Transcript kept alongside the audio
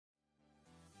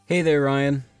Hey there,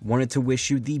 Ryan. Wanted to wish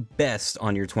you the best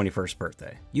on your 21st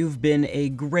birthday. You've been a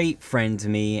great friend to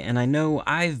me, and I know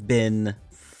I've been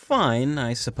fine,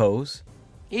 I suppose.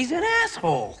 He's an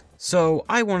asshole. So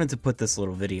I wanted to put this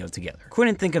little video together.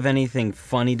 Couldn't think of anything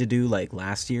funny to do like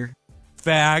last year.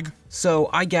 Fag. So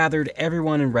I gathered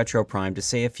everyone in Retro Prime to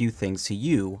say a few things to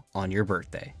you on your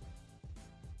birthday.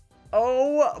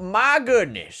 Oh my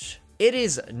goodness. It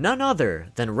is none other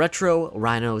than Retro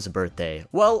Rhino's birthday.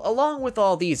 Well, along with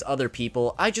all these other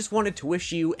people, I just wanted to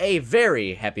wish you a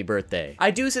very happy birthday.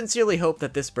 I do sincerely hope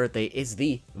that this birthday is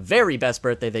the very best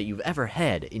birthday that you've ever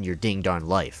had in your ding darn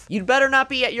life. You'd better not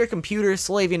be at your computer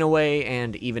slaving away,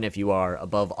 and even if you are,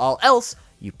 above all else,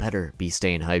 you better be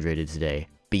staying hydrated today.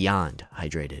 Beyond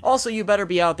hydrated. Also, you better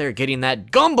be out there getting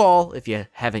that gumball if you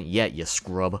haven't yet, you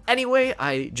scrub. Anyway,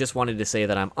 I just wanted to say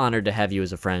that I'm honored to have you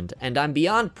as a friend, and I'm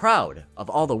beyond proud of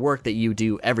all the work that you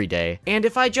do every day. And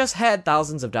if I just had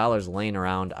thousands of dollars laying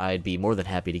around, I'd be more than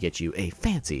happy to get you a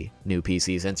fancy new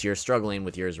PC since you're struggling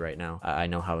with yours right now. I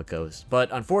know how it goes,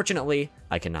 but unfortunately,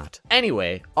 I cannot.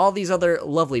 Anyway, all these other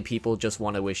lovely people just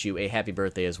want to wish you a happy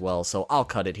birthday as well, so I'll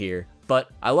cut it here. But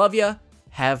I love ya.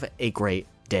 Have a great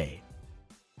day.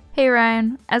 Hey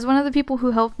Ryan, as one of the people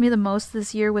who helped me the most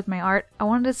this year with my art, I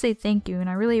wanted to say thank you and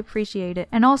I really appreciate it.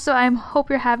 And also, I hope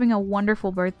you're having a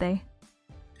wonderful birthday.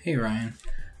 Hey Ryan,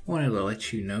 I wanted to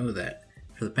let you know that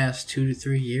for the past 2 to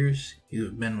 3 years, you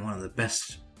have been one of the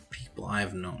best people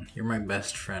I've known. You're my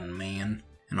best friend, man.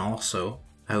 And also,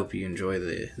 I hope you enjoy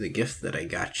the gift that I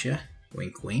got you,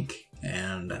 wink wink,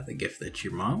 and the gift that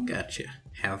your mom got you.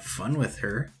 Have fun with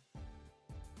her.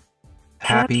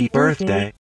 Happy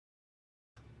birthday.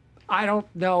 I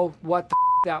don't know what the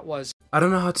that was. I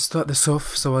don't know how to start this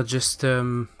off, so I'll just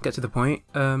get to the point.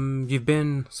 You've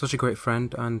been such a great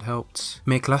friend and helped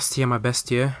make last year my best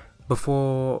year.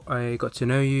 Before I got to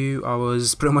know you, I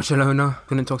was pretty much a loner,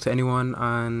 couldn't talk to anyone,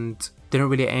 and didn't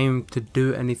really aim to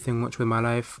do anything much with my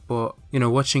life. But, you know,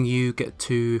 watching you get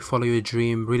to follow your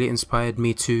dream really inspired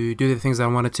me to do the things I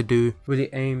wanted to do, really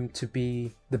aim to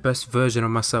be the best version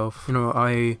of myself. You know,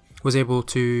 I was able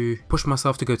to push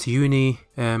myself to go to uni,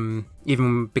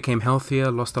 even became healthier,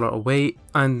 lost a lot of weight.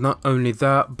 And not only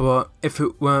that, but if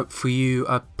it weren't for you,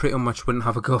 I pretty much wouldn't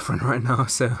have a girlfriend right now,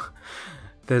 so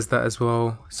there's that as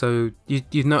well. So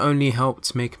you not only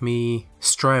helped make me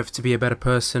strive to be a better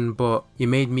person, but you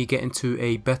made me get into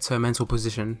a better mental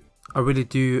position. I really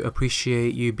do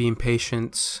appreciate you being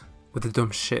patient with the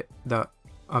dumb shit that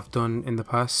I've done in the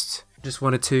past. Just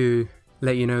wanted to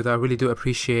let you know that I really do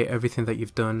appreciate everything that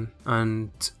you've done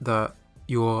and that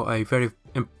you're a very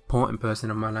important person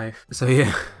in my life. So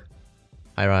yeah.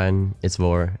 Hi Ryan, it's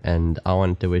Vor, and I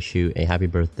want to wish you a happy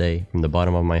birthday from the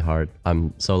bottom of my heart.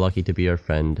 I'm so lucky to be your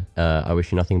friend. I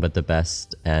wish you nothing but the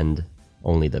best and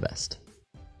only the best.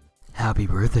 Happy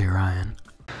birthday, Ryan.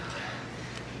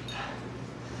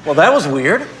 Well, that was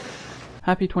weird.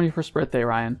 Happy 21st birthday,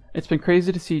 Ryan. It's been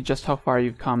crazy to see just how far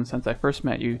you've come since I first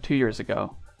met you 2 years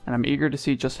ago, and I'm eager to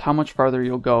see just how much farther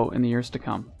you'll go in the years to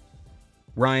come.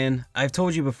 Ryan, I've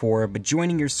told you before, but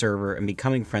joining your server and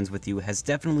becoming friends with you has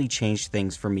definitely changed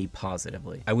things for me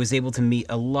positively. I was able to meet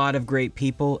a lot of great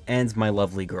people and my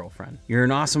lovely girlfriend. You're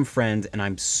an awesome friend, and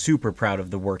I'm super proud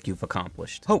of the work you've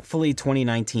accomplished. Hopefully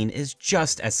 2019 is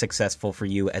just as successful for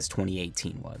you as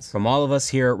 2018 was. From all of us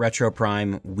here at Retro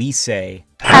Prime, we say,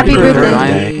 Happy birthday,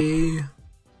 Ryan.